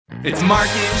It's Mark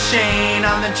and Shane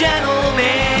on the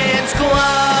Gentleman's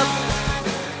Club.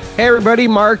 Hey everybody,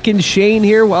 Mark and Shane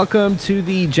here. Welcome to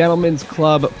the Gentleman's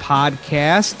Club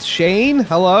podcast. Shane,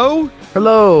 hello.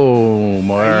 Hello,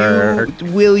 Mark.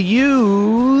 Will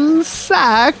you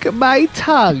suck my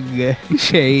tongue,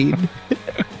 Shane?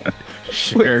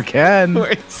 Sure can.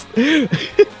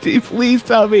 Please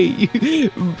tell me.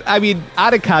 I mean,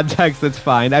 out of context, that's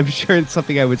fine. I'm sure it's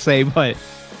something I would say, but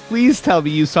please tell me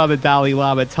you saw the Dalai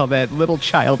Lama tell that little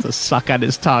child to suck on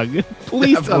his tongue.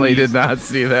 Please tell me. Definitely did not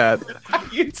see that. Are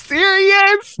you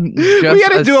serious? We got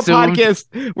to do a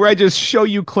podcast where I just show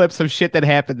you clips of shit that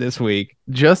happened this week.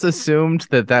 Just assumed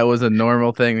that was a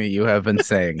normal thing that you have been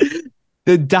saying.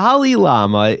 The Dalai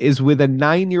Lama is with a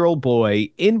 9-year-old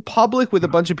boy in public with a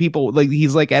bunch of people. Like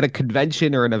he's like at a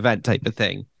convention or an event type of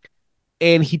thing.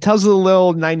 And he tells the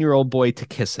little 9-year-old boy to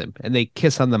kiss him, and they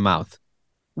kiss on the mouth.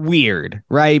 Weird,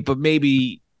 right? But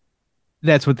maybe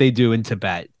that's what they do in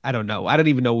Tibet. I don't know. I don't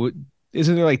even know.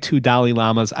 Isn't there like 2 Dalai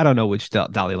Lamas? I don't know which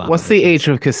Dalai Lama. What's the age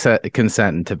of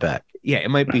consent in Tibet? Yeah,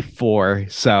 it might be 4.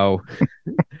 So,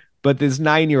 but this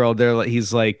 9-year-old,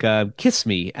 he's like, kiss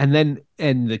me. And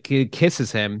the kid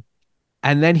kisses him.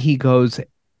 And then he goes,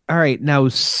 all right, now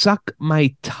suck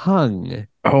my tongue.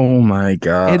 Oh my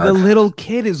God. And the little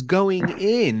kid is going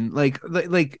in like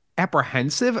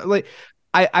apprehensive. Like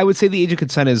I would say the age of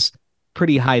consent is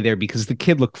pretty high there because the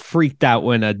kid looked freaked out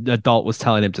when an adult was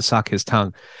telling him to suck his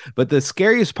tongue. But the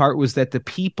scariest part was that the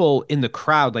people in the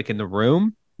crowd, like in the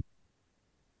room,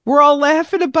 were all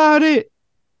laughing about it.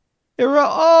 They were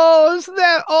all, isn't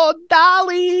that,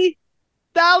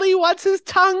 Dolly wants his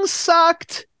tongue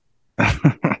sucked.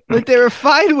 Like they were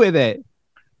fine with it.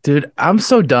 Dude, I'm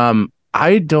so dumb.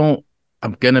 I'm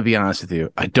going to be honest with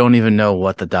you. I don't even know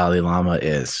what the Dalai Lama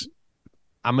is.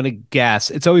 I'm going to guess.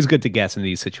 It's always good to guess in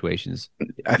these situations.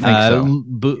 I think so.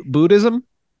 Buddhism?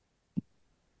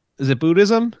 Is it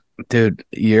Buddhism? Dude,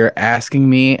 you're asking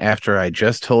me after I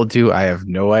just told you I have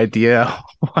no idea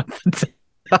what the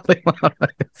Dalai Lama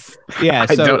is. Yeah,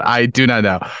 I do not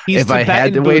know. If I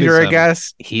had to wager a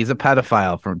guess, he's a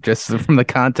pedophile from the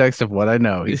context of what I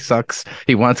know.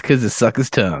 He wants kids to suck his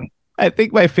tongue. I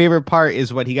think my favorite part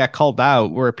is when he got called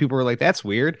out where people were like, that's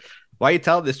weird. Why are you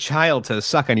telling this child to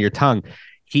suck on your tongue?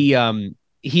 He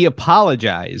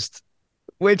apologized,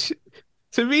 which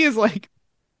to me is like,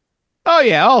 oh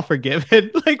yeah, I'll forgive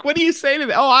it. Like, what do you say to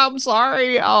me? Oh, I'm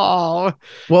sorry. Oh,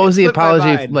 what was the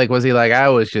apology like? Was he like,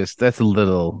 that's a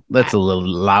little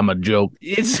llama joke?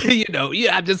 It's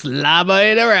I'm just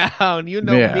llama-ing around. You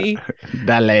know me,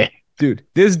 Dalai. Dude,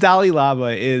 this Dalai Lama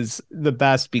is the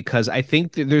best because I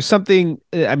think there's something.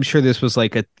 I'm sure this was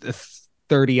like a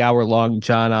 30-hour long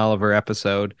John Oliver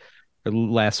episode or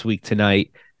last week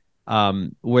tonight,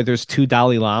 where there's 2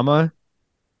 Dalai Lama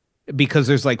because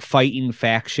there's like fighting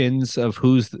factions of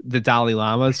who's the Dalai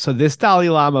Lama. So this Dalai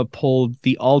Lama pulled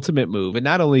the ultimate move and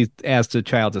not only asked the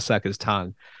child to suck his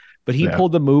tongue, but he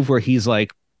pulled the move where he's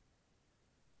like,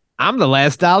 I'm the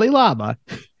last Dalai Lama.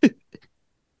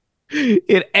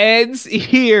 It ends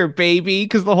here, baby,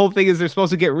 because the whole thing is they're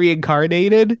supposed to get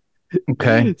reincarnated.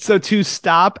 Okay. So to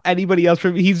stop anybody else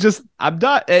from, I'm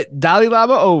done. Dalai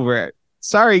Lama over.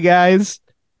 Sorry, guys.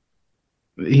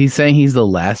 He's saying he's the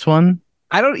last one?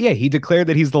 He declared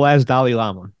that he's the last Dalai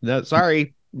Lama. No,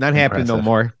 sorry. Not happening no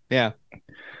more. Yeah.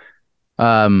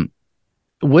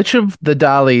 Which of the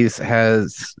Dalais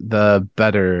has the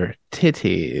better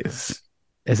titties?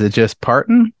 Is it just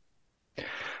Parton?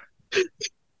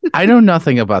 I know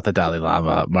nothing about the Dalai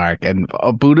Lama, Mark, and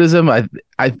Buddhism. I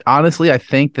honestly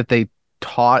think that they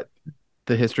taught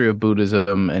the history of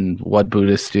Buddhism and what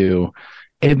Buddhists do.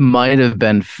 It might have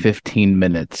been 15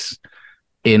 minutes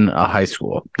in a high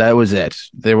school. That was it.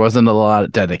 There wasn't a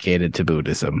lot dedicated to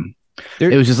Buddhism.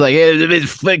 It was just like, hey,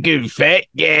 this fucking fat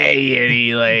guy, and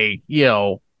he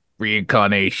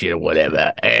reincarnation or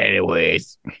whatever.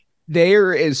 Anyways.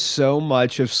 There is so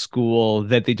much of school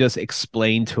that they just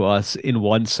explain to us in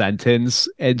one sentence.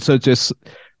 And so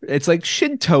it's like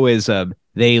Shintoism.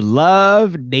 They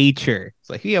love nature. It's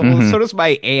like, well, so does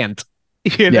my aunt,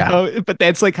 but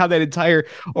that's like how that entire,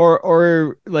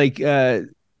 or like,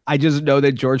 I just know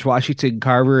that George Washington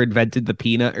Carver invented the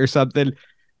peanut or something.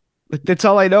 That's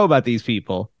all I know about these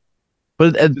people.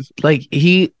 But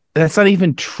that's not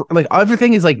even true. Like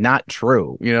everything is like not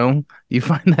true. You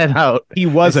find that out. He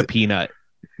was a peanut.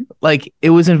 Like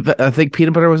it was. I think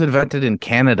peanut butter was invented in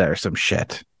Canada or some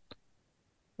shit.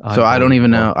 So I don't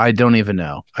even know. So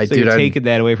you're taking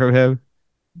that away from him?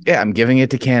 Yeah, I'm giving it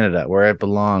to Canada where it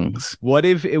belongs. What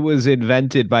if it was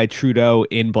invented by Trudeau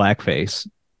in blackface?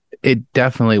 It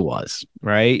definitely was.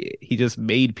 Right? He just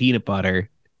made peanut butter.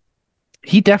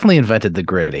 He definitely invented the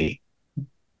gritty.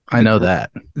 I know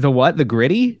that. The what? The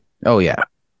gritty? Oh yeah,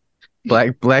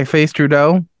 blackface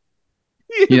Trudeau.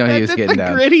 He You know he was invented getting the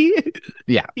down. gritty.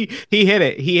 Yeah, He hit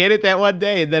it. He hit it that one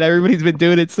day, and then everybody's been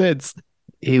doing it since.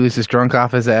 he was just drunk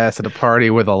off his ass at a party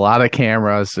with a lot of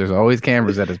cameras. There's always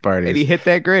cameras at his And he parties. hit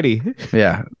that gritty.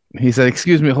 Yeah, he said,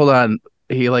 "Excuse me, hold on."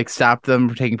 He like stopped them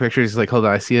from taking pictures. He's like, "Hold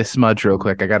on, I see a smudge real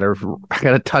quick. I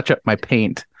gotta touch up my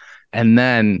paint." And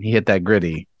then he hit that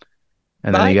gritty,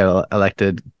 and then he got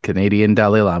elected Canadian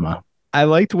Dalai Lama. I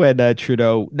liked when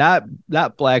Trudeau, not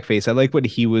blackface. I like when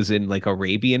he was in like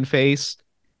Arabian face.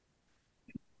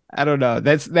 I don't know.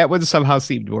 That one somehow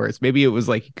seemed worse. Maybe it was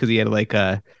like because he had like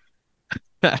a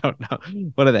I don't know,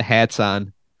 one of the hats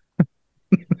on.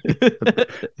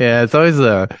 Yeah, it's always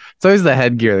the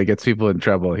headgear that gets people in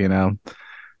trouble.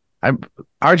 I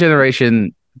our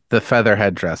generation, the feather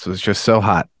headdress was just so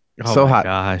hot, Oh so my hot.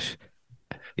 gosh.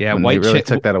 Yeah, When they white really chick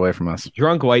took that away from us.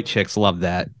 drunk white chicks love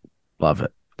that. Love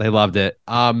it. They loved it.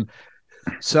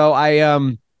 So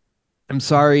I'm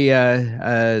sorry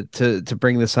to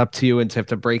bring this up to you and to have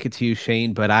to break it to you,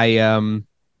 Shane, but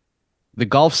the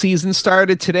golf season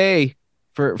started today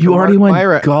for You already Mark went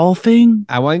Myra. golfing,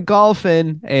 I went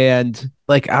golfing and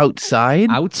like outside.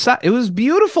 outside. It was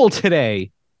beautiful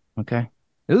today. Okay,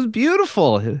 It was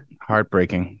beautiful.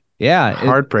 heartbreaking, Yeah,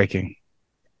 heartbreaking.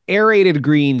 aerated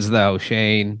greens though,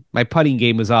 Shane. My putting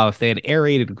game was off. They had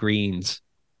aerated greens.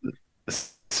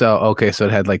 So okay, so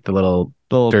it had like the little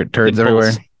Little dirt turds dimples.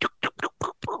 everywhere.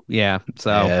 Yeah.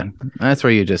 So Yeah, that's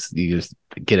where you just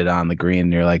get it on the green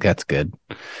and you're like, that's good.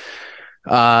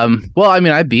 Well, I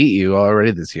mean, I beat you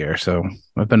already this year, so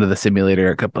I've been to the simulator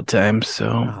a couple times. So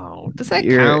oh, does that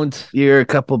you're count? you're a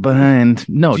couple behind.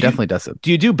 No, Do you- definitely doesn't.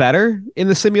 Do you do better in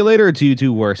the simulator or do you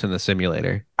do worse in the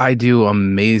simulator? I do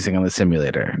amazing on the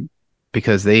simulator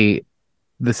because the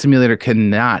simulator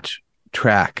cannot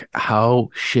track how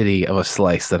shitty of a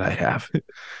slice that I have.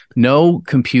 No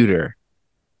computer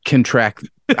can track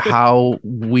how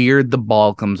weird the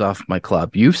ball comes off my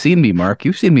club. You've seen me, Mark.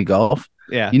 You've seen me golf.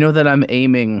 Yeah. You know that I'm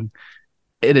aiming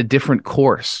at a different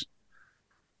course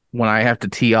when I have to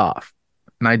tee off.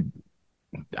 And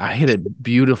I hit it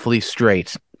beautifully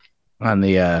straight on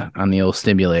the old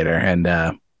stimulator. And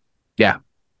yeah,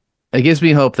 it gives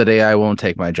me hope that AI won't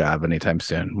take my job anytime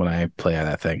soon when I play on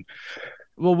that thing.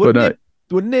 Well, But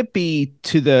wouldn't it be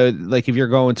to the like if you're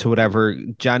going to whatever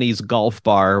Johnny's golf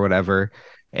bar or whatever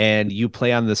and you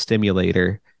play on the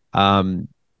stimulator,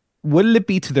 wouldn't it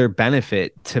be to their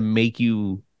benefit to make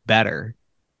you better?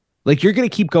 Like you're gonna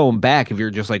keep going back if you're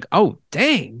just like, oh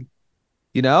dang,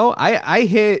 I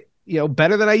hit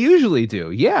better than I usually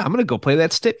do. Yeah, I'm gonna go play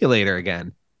that stimulator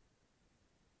again.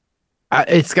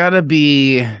 it's got to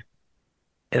be,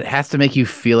 it has to make you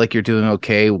feel like you're doing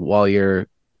okay while you're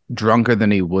drunker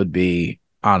than you would be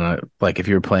like if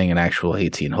you're playing an actual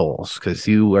 18 holes, because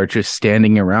you are just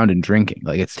standing around and drinking.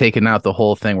 Like it's taken out the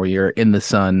whole thing where you're in the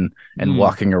sun and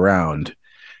walking around.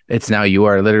 It's now you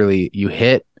are literally, you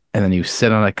hit and then you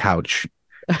sit on a couch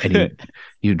and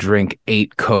you drink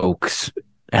 8 Cokes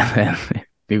and then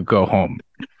you go home.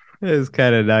 It's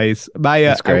kind of nice.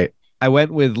 That's great. I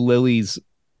went with Lily's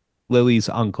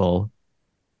uncle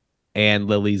and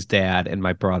Lily's dad and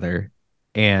my brother,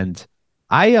 and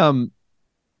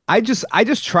I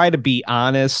just try to be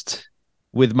honest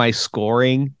with my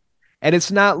scoring, and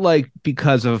it's not like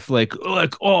because of like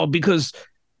oh because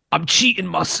I'm cheating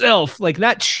myself, like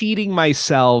not cheating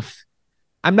myself.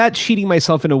 I'm not cheating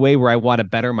myself in a way where I want to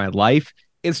better my life.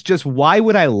 It's just why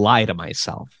would I lie to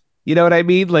myself? You know what I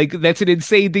mean? Like that's an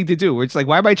insane thing to do. Where it's like,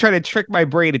 why am I trying to trick my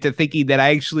brain into thinking that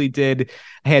I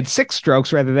had 6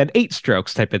 strokes rather than 8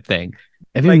 strokes type of thing?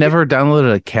 Have you never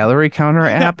downloaded a calorie counter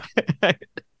app?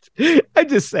 I'm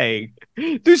just saying,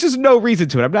 there's just no reason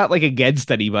to it. I'm not like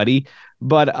against anybody,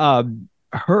 but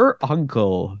her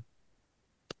uncle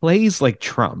plays like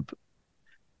Trump.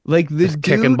 Like this Just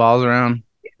kicking balls around.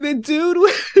 The dude,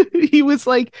 he was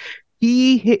like,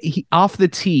 he off the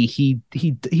tee,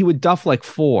 he would duff like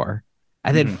 4,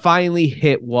 and then finally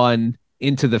hit one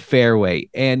into the fairway,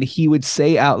 and he would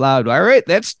say out loud, "All right,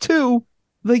 that's 2."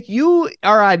 Like you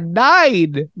are on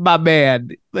 9, my man.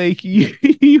 Like you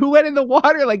went in the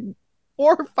water like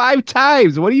 4 or 5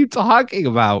 times. What are you talking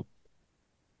about?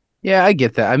 Yeah, I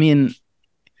get that. I mean,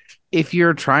 if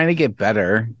you're trying to get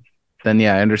better, then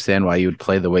yeah, I understand why you would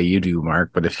play the way you do,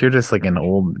 Mark. But if you're just like an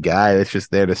old guy that's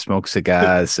just there to smoke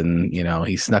cigars and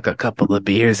he snuck a couple of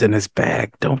beers in his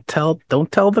bag, don't tell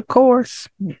the course,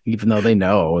 even though they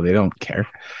know, they don't care.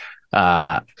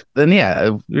 Then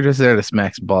yeah, you're just there to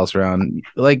smack some balls around.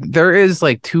 Like there is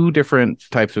like 2 different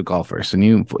types of golfers, and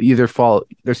you either fall.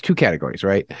 There's 2 categories,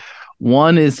 right?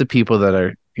 One is the people that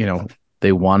are,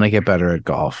 they want to get better at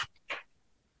golf.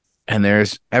 And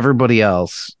there's everybody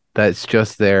else that's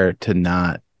just there to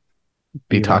not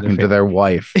be talking to their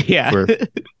wife for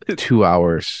 2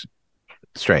 hours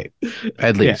straight,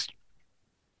 at least.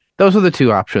 Those are the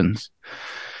two options.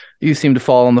 You seem to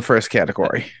fall in the first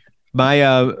category.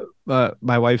 My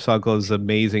wife's uncle is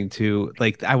amazing too.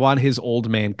 Like, I want his old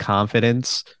man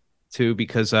confidence too,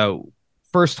 because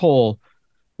first hole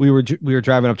we were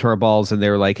driving up to our balls and they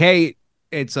were like, "Hey,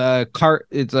 it's a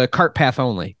cart path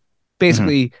only.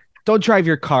 Basically, don't drive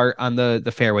your cart on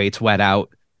the fairway. It's wet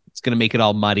out. It's gonna make it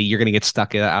all muddy. You're gonna get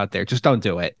stuck out there. Just don't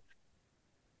do it."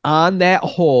 On that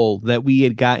hole that we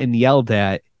had gotten yelled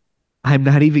at, I'm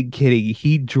not even kidding,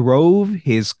 he drove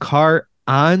his cart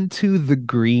onto the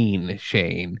green,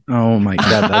 Shane. Oh my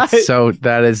God,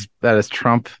 that is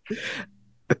Trump,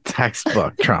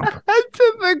 textbook Trump.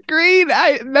 To the green.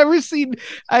 I've never seen,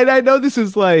 and I know this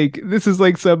is like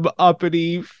some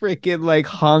uppity freaking like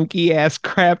honky ass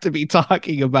crap to be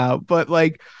talking about, but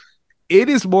like, it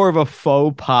is more of a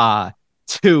faux pas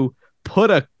to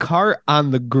put a cart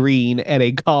on the green at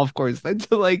a golf course than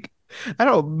to, like, I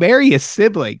don't know, marry a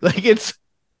sibling. Like, it's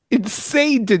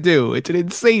insane to do. It's an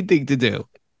insane thing to do.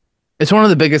 It's one of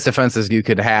the biggest offenses you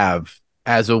could have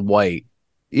as a white.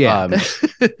 Yeah.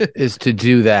 Is to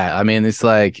do that. I mean, it's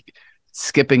like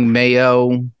skipping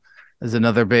Mayo is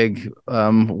another big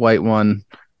white one.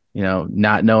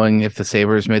 Not knowing if the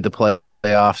Sabres made the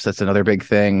playoffs. That's another big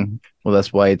thing with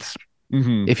us whites.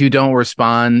 If you don't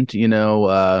respond,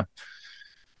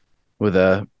 with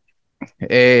a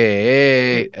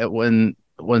hey, when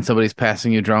somebody's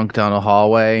passing you drunk down a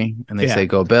hallway and they say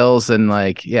 "Go Bills," and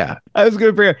like, I was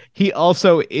gonna bring up, he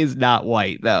also is not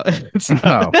white though.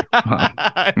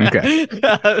 Okay.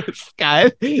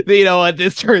 Scott, you know what?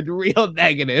 This turned real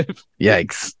negative.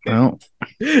 Yikes! Well,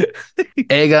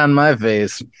 egg on my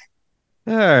face.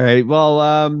 All right. Well,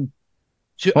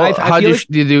 how did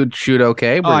you shoot?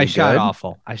 Okay. I shot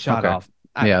awful. I shot off.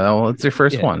 It's your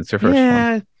first one. It's your first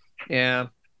one. Yeah.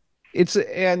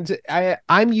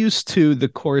 I'm used to the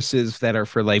courses that are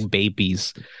for like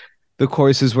babies, the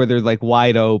courses where they're like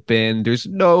wide open. There's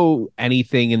no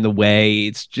anything in the way.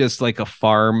 It's just like a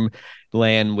farm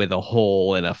land with a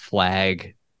hole and a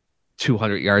flag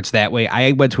 200 yards that way.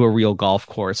 I went to a real golf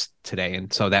course today,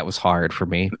 and so that was hard for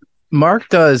me. Mark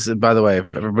does, by the way,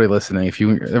 everybody listening, if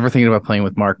you're ever thinking about playing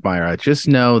with Mark Myra, just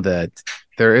know that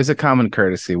there is a common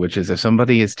courtesy, which is if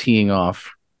somebody is teeing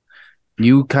off,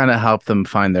 you kind of help them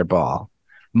find their ball.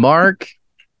 Mark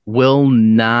will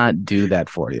not do that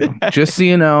for you. Just so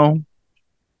you know,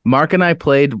 Mark and I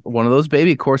played one of those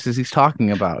baby courses he's talking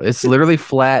about. It's literally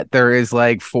flat. There is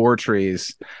like 4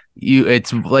 trees.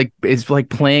 It's like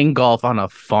playing golf on a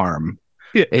farm.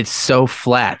 Yeah. It's so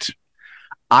flat.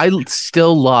 I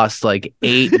still lost like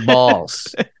 8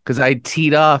 balls because I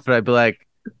teed off and I'd be like,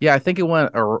 I think it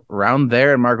went around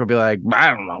there. And Mark would be like, I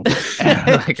don't know.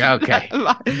 Like, okay.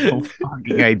 No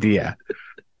fucking idea.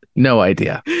 No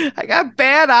idea. I got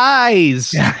bad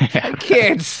eyes. I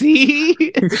can't see.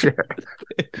 Sure.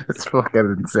 It's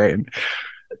fucking insane.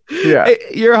 Yeah.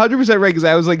 You're 100% right, because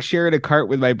I was like sharing a cart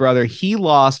with my brother. He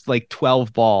lost like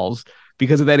 12 balls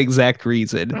because of that exact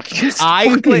reason.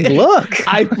 I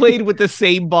played with the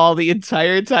same ball the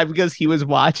entire time because he was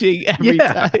watching every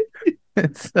time.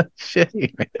 It's so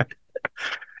shitty, man.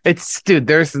 Dude,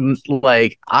 there's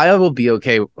like, I will be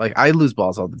okay. Like, I lose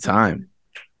balls all the time.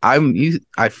 I'll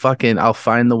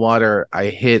find the water. I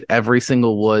hit every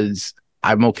single woods.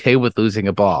 I'm okay with losing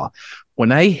a ball.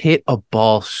 When I hit a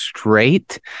ball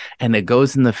straight and it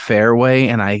goes in the fairway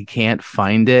and I can't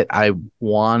find it, I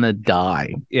want to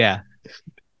die. Yeah.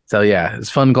 So it's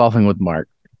fun golfing with Mark.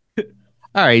 All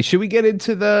right. Should we get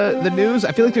into the news?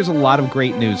 I feel like there's a lot of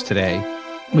great news today.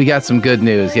 We got some good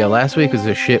news. Yeah, last week was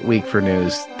a shit week for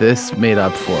news. This made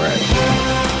up for it.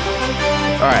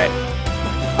 All right.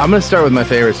 I'm going to start with my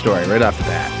favorite story right off the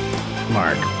bat,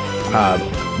 Mark.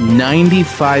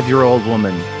 95-year-old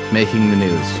woman making the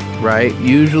news, right?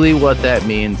 Usually what that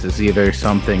means is either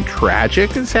something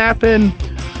tragic has happened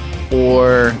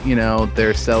or,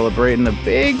 they're celebrating the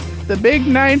big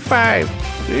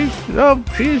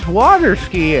 9-5. She's water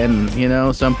skiing,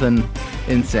 something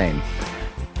insane.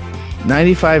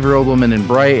 95-year-old woman in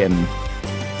Brighton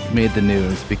made the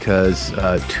news because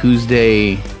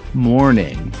Tuesday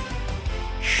morning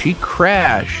she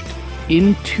crashed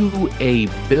into a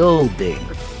building.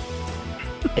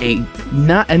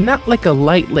 Not like a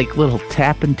light, like little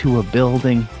tap into a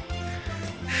building.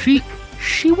 She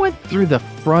went through the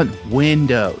front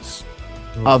windows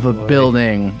of a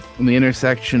building in the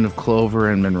intersection of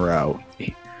Clover and Monroe.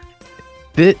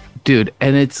 Dude,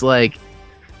 and it's like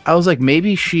I was like,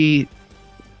 maybe she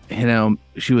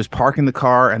was parking the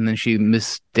car and then she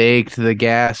mistaked the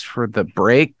gas for the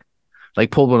brake,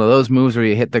 like pulled one of those moves where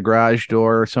you hit the garage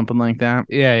door or something like that.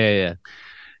 Yeah, yeah, yeah.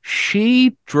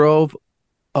 She drove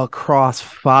across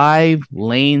 5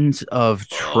 lanes of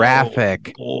Oh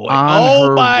traffic boy. on Oh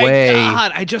her my way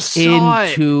God. I just saw it.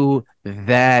 into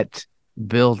that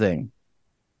building.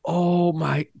 Oh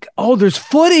my. Oh, there's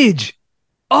footage.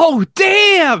 Oh,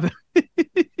 damn.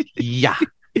 Yeah.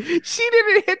 She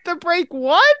didn't hit the brake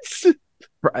once.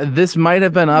 This might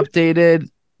have been updated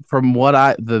from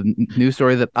the news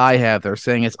story that I have. They're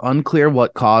saying it's unclear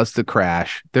what caused the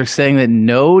crash. They're saying that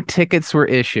no tickets were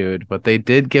issued, but they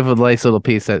did give a nice little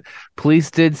piece that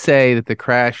police did say that the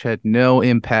crash had no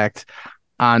impact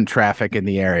on traffic in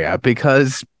the area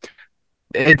because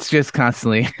it's just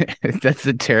constantly that's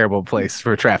a terrible place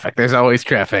for traffic. There's always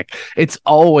traffic. It's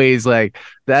always like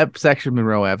that section of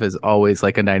Monroe Ave is always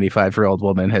like a 95-year-old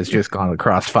woman has just gone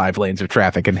across 5 lanes of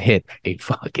traffic and hit a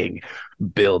fucking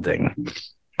building.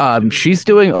 She's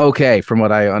doing okay from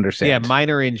what I understand. Yeah,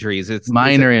 minor injuries.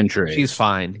 Minor injuries. She's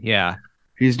fine. Yeah.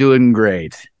 She's doing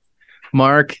great.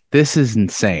 Mark, this is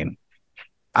insane.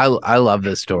 I love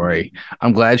this story.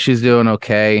 I'm glad she's doing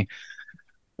okay.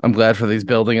 I'm glad for these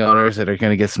building owners that are going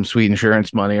to get some sweet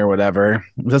insurance money or whatever.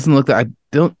 It doesn't look like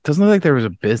there was a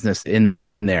business in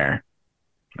there.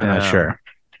 I'm not sure.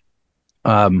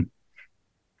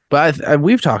 But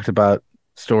we've talked about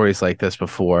stories like this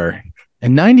before,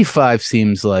 and 95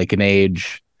 seems like an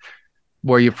age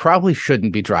where you probably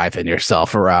shouldn't be driving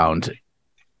yourself around.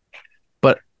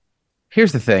 But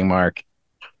here's the thing, Mark.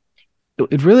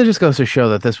 It really just goes to show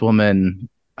that this woman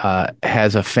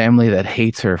has a family that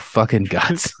hates her fucking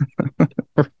guts.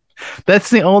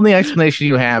 That's the only explanation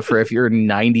you have for if you're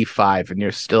 95 and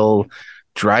you're still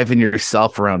driving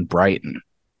yourself around Brighton.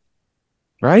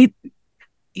 Right?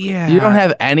 Yeah. You don't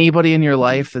have anybody in your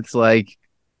life that's like,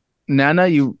 Nana,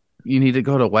 you need to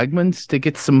go to Wegmans to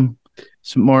get some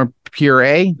more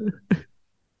puree.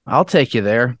 I'll take you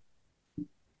there.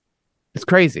 It's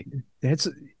crazy.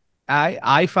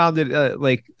 I found it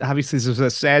like obviously this was a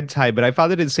sad time, but I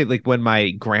found it insane. Like when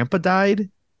my grandpa died,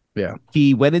 yeah,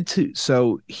 he went into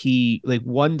like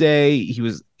one day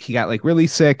he got like really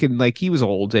sick and like he was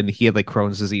old and he had like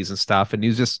Crohn's disease and stuff and he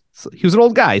was an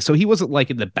old guy, so he wasn't like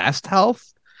in the best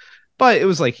health, but it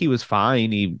was like he was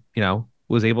fine. He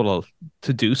was able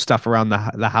to do stuff around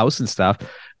the house and stuff,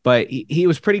 but he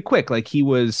was pretty quick. Like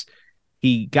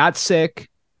he got sick.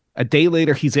 A day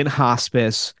later, he's in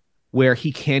hospice where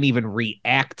he can't even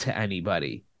react to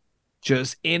anybody.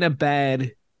 Just in a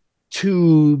bed,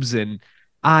 tubes and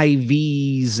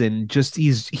IVs, and just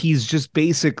he's just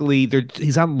basically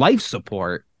he's on life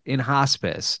support in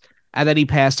hospice. And then he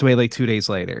passed away like 2 days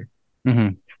later.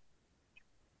 Mm-hmm.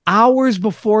 Hours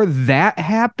before that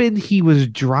happened, he was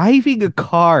driving a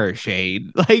car,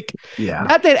 Shane. Like, yeah,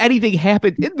 not that anything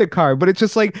happened in the car, but it's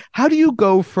just like, how do you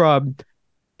go from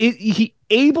he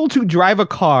able to drive a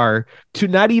car to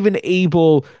not even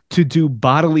able to do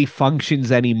bodily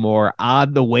functions anymore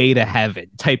on the way to heaven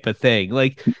type of thing?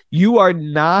 Like, you are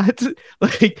not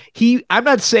like I'm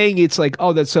not saying it's like,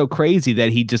 oh, that's so crazy that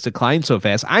he just declined so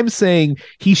fast. I'm saying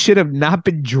he should have not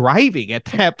been driving at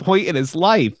that point in his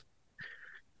life.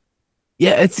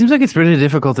 Yeah, it seems like it's pretty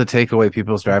difficult to take away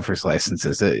people's driver's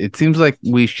licenses. It seems like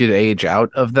we should age out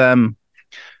of them,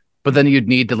 but then you'd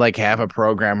need to like have a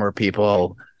program where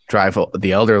people drive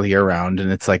the elderly around,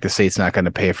 and it's like the state's not going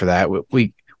to pay for that.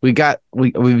 We've got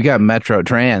Metro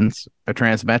Trans or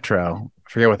Trans Metro. I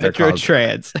forget what they're Metro called.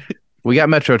 Trans. We got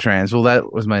Metro Trans. Well,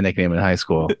 that was my nickname in high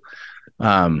school.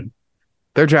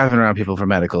 They're driving around people for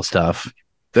medical stuff.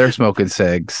 They're smoking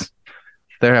cigs.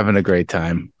 They're having a great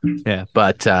time. Yeah,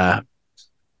 but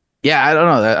yeah, I don't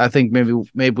know. I think maybe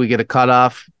we get a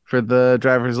cutoff for the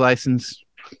driver's license,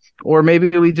 or maybe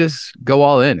we just go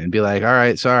all in and be like, all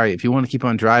right, sorry, if you want to keep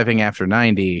on driving after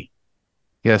 90,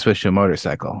 you gotta switch to a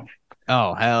motorcycle.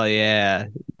 Oh, hell yeah.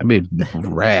 I mean,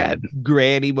 rad.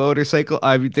 Granny motorcycle.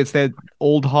 I mean, it's that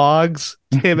Old Hogs,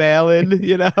 Tim Allen,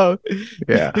 Yeah.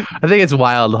 I think it's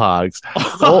Wild Hogs.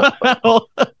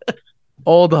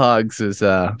 Old Hogs is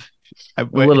a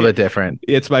little bit different.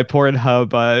 It's my Pornhub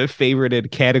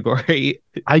favorited category.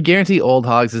 I guarantee Old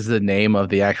Hogs is the name of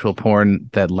the actual porn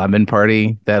that Lemon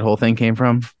Party, that whole thing came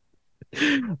from.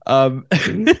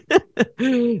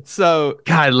 So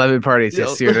God, Lemon Party is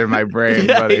just seared in my brain,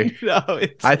 buddy.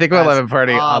 I think about Lemon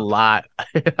Party a lot.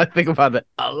 I think about it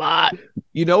a lot.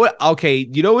 You know what? Okay,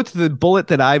 you know what's the bullet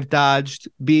that I've dodged?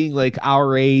 Being like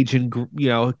our age and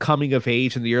coming of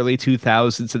age in the early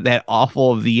 2000s, and that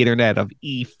awful of the internet of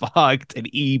e-fucked and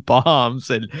e-bombs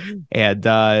and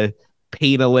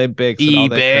Pain Olympics and all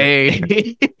that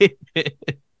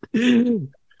eBay.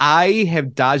 I have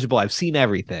dodgeball. I've seen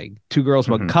everything. Two girls,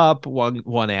 one cup,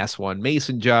 one ass, one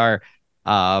mason jar,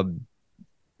 the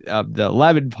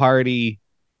lemon party,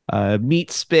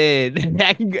 meat spin.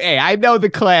 Hey, I know the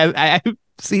class. I've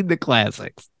seen the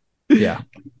classics. Yeah.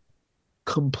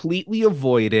 Completely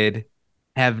avoided.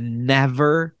 Have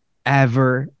never,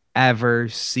 ever, ever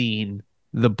seen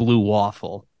the blue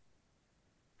waffle.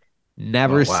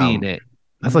 Never seen it.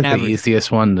 That's like the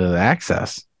easiest one to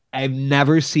access. I've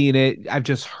never seen it. I've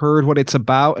just heard what it's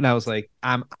about, and I was like,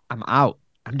 I'm out.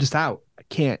 I'm just out. I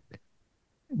can't.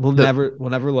 We'll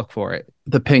never look for it.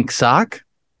 The pink sock?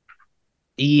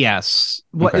 Yes.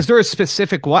 What is there a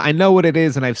specific one? I know what it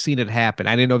is, and I've seen it happen.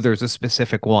 I didn't know if there's a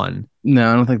specific one.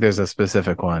 No, I don't think there's a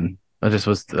specific one. I just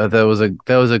was that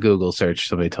was a Google search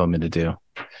somebody told me to do.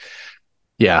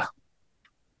 Yeah.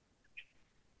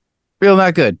 Real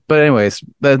not good. But anyways,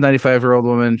 that 95-year-old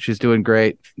woman, she's doing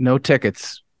great. No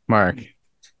tickets, Mark.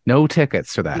 No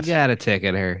tickets for that. You gotta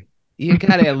ticket her. You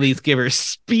gotta at least give her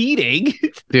speeding.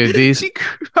 Dude, she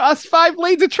crossed 5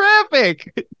 lanes of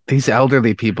traffic. These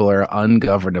elderly people are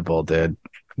ungovernable, dude.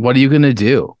 What are you gonna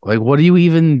do? Like, what do you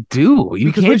even do?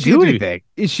 You can't do anything.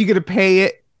 Is she gonna pay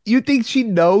it? You think she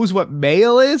knows what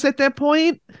mail is at that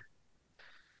point?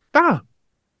 Oh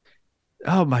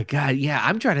my God. Yeah.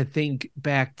 I'm trying to think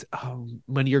back to,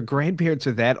 when your grandparents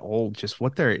are that old, just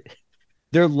what their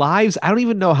lives. I don't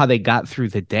even know how they got through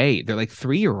the day. They're like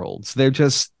 3-year-olds. They're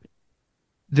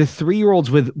 3-year-olds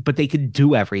but they can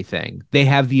do everything. They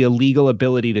have the illegal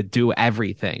ability to do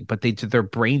everything, but their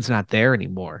brain's not there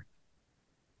anymore.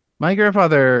 My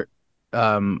grandfather,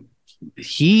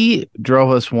 he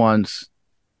drove us once,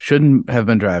 shouldn't have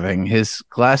been driving. His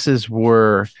glasses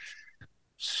were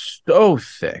so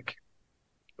thick.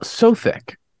 So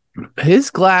thick. His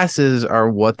glasses are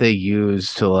what they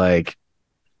use to like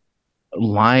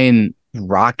line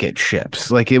rocket ships.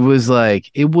 Like it was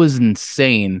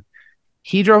insane.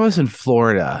 He drove us in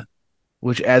Florida,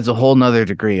 which adds a whole nother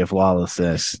degree of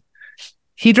lawlessness.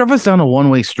 He drove us down a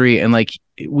one-way street, and like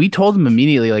we told him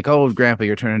immediately, like, "Oh, Grandpa,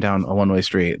 you're turning down a one-way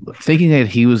street," thinking that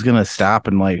he was gonna stop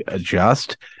and like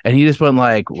adjust, and he just went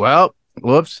like, "Well,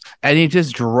 whoops," and he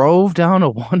just drove down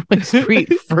a one-way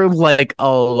street for like a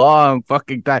long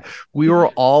fucking time. We were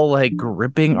all like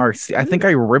gripping our seat. I think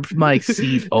I ripped my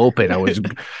seat open.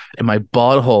 And my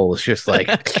butthole was just like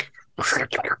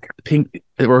pink,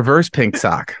 reverse pink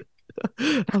sock.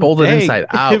 Folded inside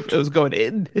out. It was going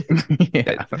in.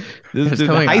 Yeah. This is the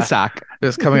high sock. It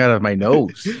was coming out of my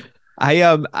nose. My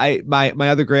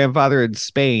other grandfather in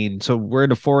Spain, so we're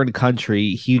in a foreign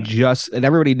country. He just, and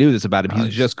everybody knew this about him. He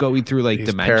was just going through like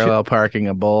dementia. Parallel parking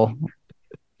a bull.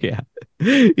 Yeah.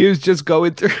 He was just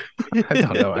going through. I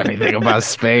don't know anything about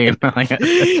Spain.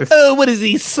 Oh, what is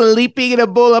he, sleeping in a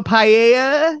bowl of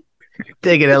paella?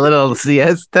 Taking a little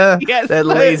siesta. Yes, that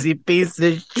lazy piece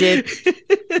of shit.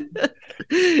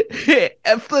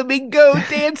 A flamingo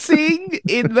dancing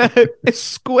in the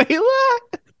escuela.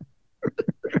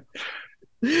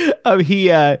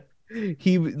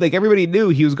 He like everybody knew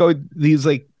he was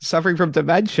like suffering from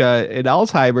dementia and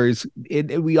Alzheimer's,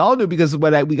 and we all knew because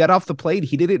when we got off the plane,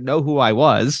 he didn't know who I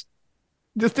was.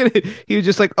 He was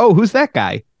just like, "Oh, who's that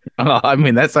guy?" Oh, I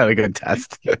mean, that's not a good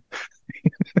test.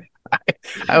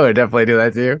 I would definitely do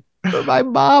that too. But my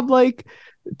mom, like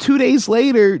 2 days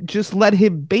later, just let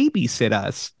him babysit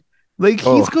us. Like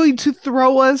he's going to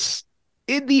throw us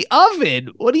in the oven.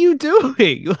 What are you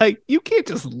doing? Like, you can't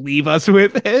just leave us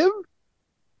with him.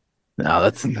 No,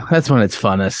 that's when it's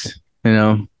funnest, you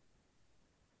know.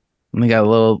 We got a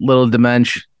little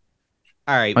dementia.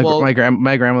 All right.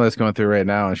 My grandmother's going through right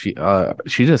now, and she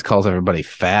just calls everybody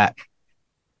fat.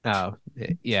 Oh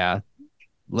yeah.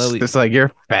 Lily, it's like,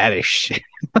 you're fat as shit.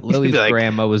 Lily's like,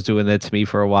 grandma was doing that to me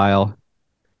for a while.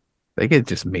 They get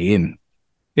just mean.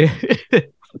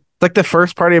 Like the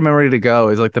first party memory to go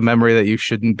is like the memory that you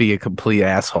shouldn't be a complete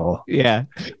asshole. Yeah.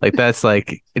 Like that's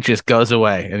like, it just goes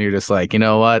away and you're just like, you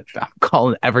know what? I'm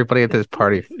calling everybody at this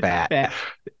party fat.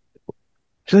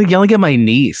 She's like yelling at my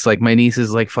niece. Like my niece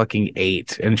is like fucking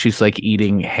 8 and she's like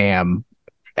eating ham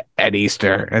at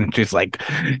Easter. And she's like,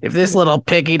 if this little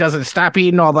piggy doesn't stop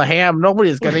eating all the ham,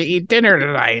 nobody's going to eat dinner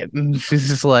tonight. And she's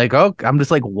just like, oh, I'm just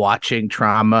like watching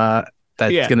trauma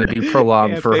that's going to be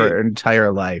prolonged for her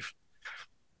entire life.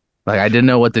 Like, I didn't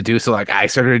know what to do, so, like, I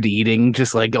started eating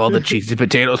just, like, all the cheesy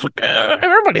potatoes. Like,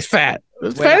 everybody's fat.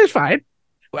 Fat is fine.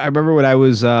 I remember when I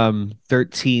was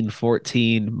 13,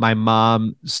 14, my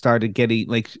mom started getting,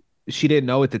 like, she didn't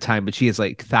know at the time, but she has,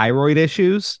 like, thyroid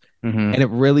issues, and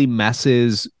it really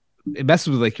messes it messes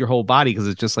with like your whole body because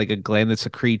it's just like a gland that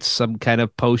secretes some kind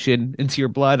of potion into your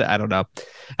blood. I don't know.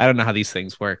 I don't know how these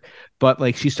things work. But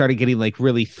like she started getting like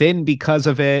really thin because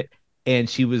of it. And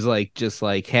she was like just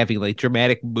like having like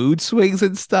dramatic mood swings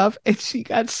and stuff. And she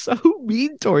got so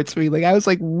mean towards me. Like I was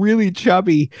like really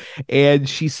chubby. And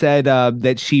she said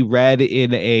that she read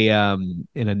in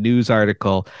a news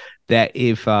article that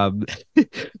if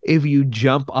you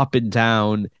jump up and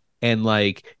down and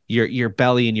like your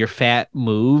belly and your fat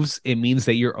moves, it means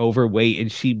that you're overweight.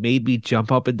 And she made me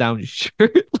jump up and down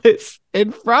shirtless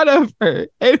in front of her.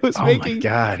 It was Oh my making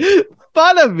God.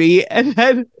 fun of me. And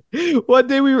then one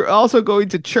day we were also going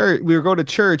to church. We were going to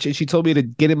church, and she told me to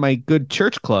get in my good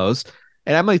church clothes.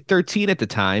 And I'm like 13 at the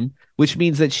time, which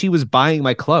means that she was buying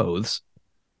my clothes.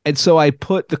 And so I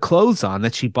put the clothes on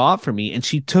that she bought for me, and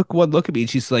she took one look at me, and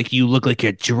she's like, "You look like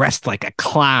you're dressed like a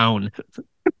clown."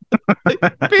 Like,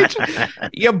 bitch,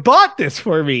 you bought this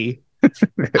for me.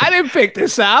 I didn't pick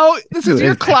this out. This is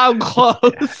your clown clothes.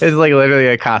 It's like literally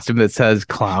a costume that says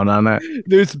clown on it.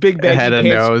 There's big baggy Head and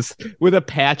pants nose with a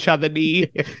patch on the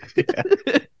knee.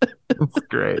 That's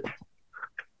great.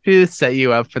 She just set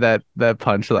you up for that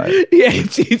punchline. Yeah,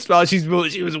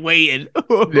 she was waiting.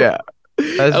 Yeah.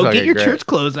 That's Oh, get fucking your great. church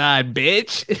clothes on,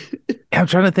 bitch. I'm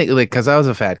trying to think, like, because I was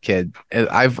a fat kid. And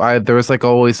there was like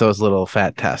always those little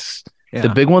fat tests. Yeah. The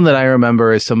big one that I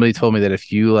remember is somebody told me that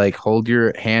if you like hold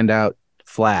your hand out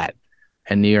flat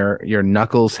and your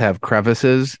knuckles have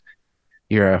crevices,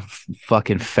 you're a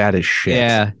fucking fat as shit.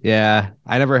 Yeah.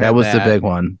 I never had That was the big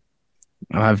one.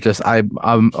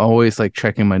 I'm always like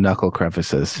checking my knuckle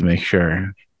crevices to make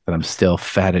sure that I'm still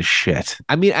fat as shit.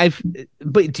 I mean,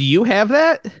 but do you have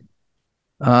that?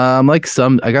 I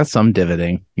got some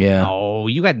divoting. Yeah. Oh,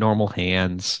 you got normal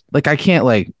hands. Like I can't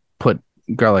like put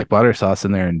garlic butter sauce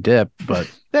in there and dip, but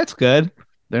That's good.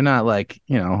 they're not like,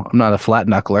 I'm not a flat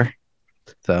knuckler.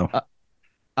 So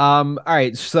All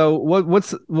right. So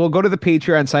we'll go to the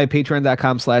Patreon site,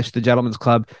 patreon.com/the Gentleman's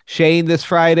Club. Shane, this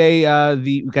Friday,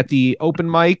 we got the open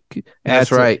mic.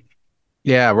 That's right.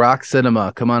 Yeah, Rock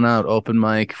Cinema. Come on out. Open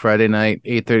mic Friday night,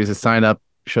 8:30 is a sign up.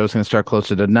 Show's gonna start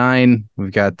closer to 9.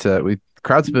 We've got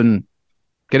crowd's been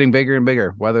getting bigger and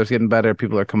bigger. Weather's getting better.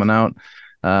 People are coming out.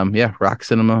 Yeah, Rock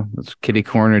Cinema. It's kitty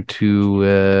corner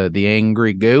to the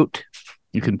Angry Goat.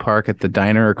 You can park at the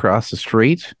diner across the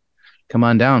street. Come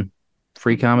on down.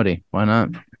 Free comedy. Why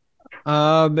not?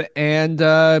 Yeah,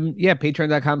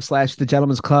 patreon.com/the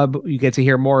Gentleman's Club. You get to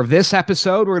hear more of this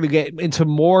episode. We're going to get into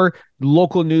more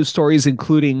local news stories,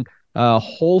 including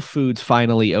Whole Foods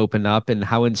finally opened up and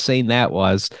how insane that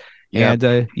was. Yep.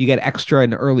 And you get extra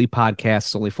and early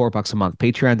podcasts, only $4 a month.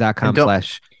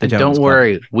 Patreon.com/the Don't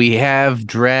worry, we have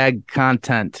drag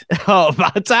content. Oh,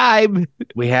 about time.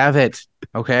 We have it.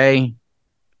 Okay.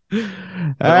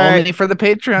 Only for the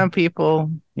Patreon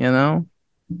people,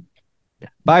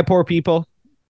 Bye, poor people.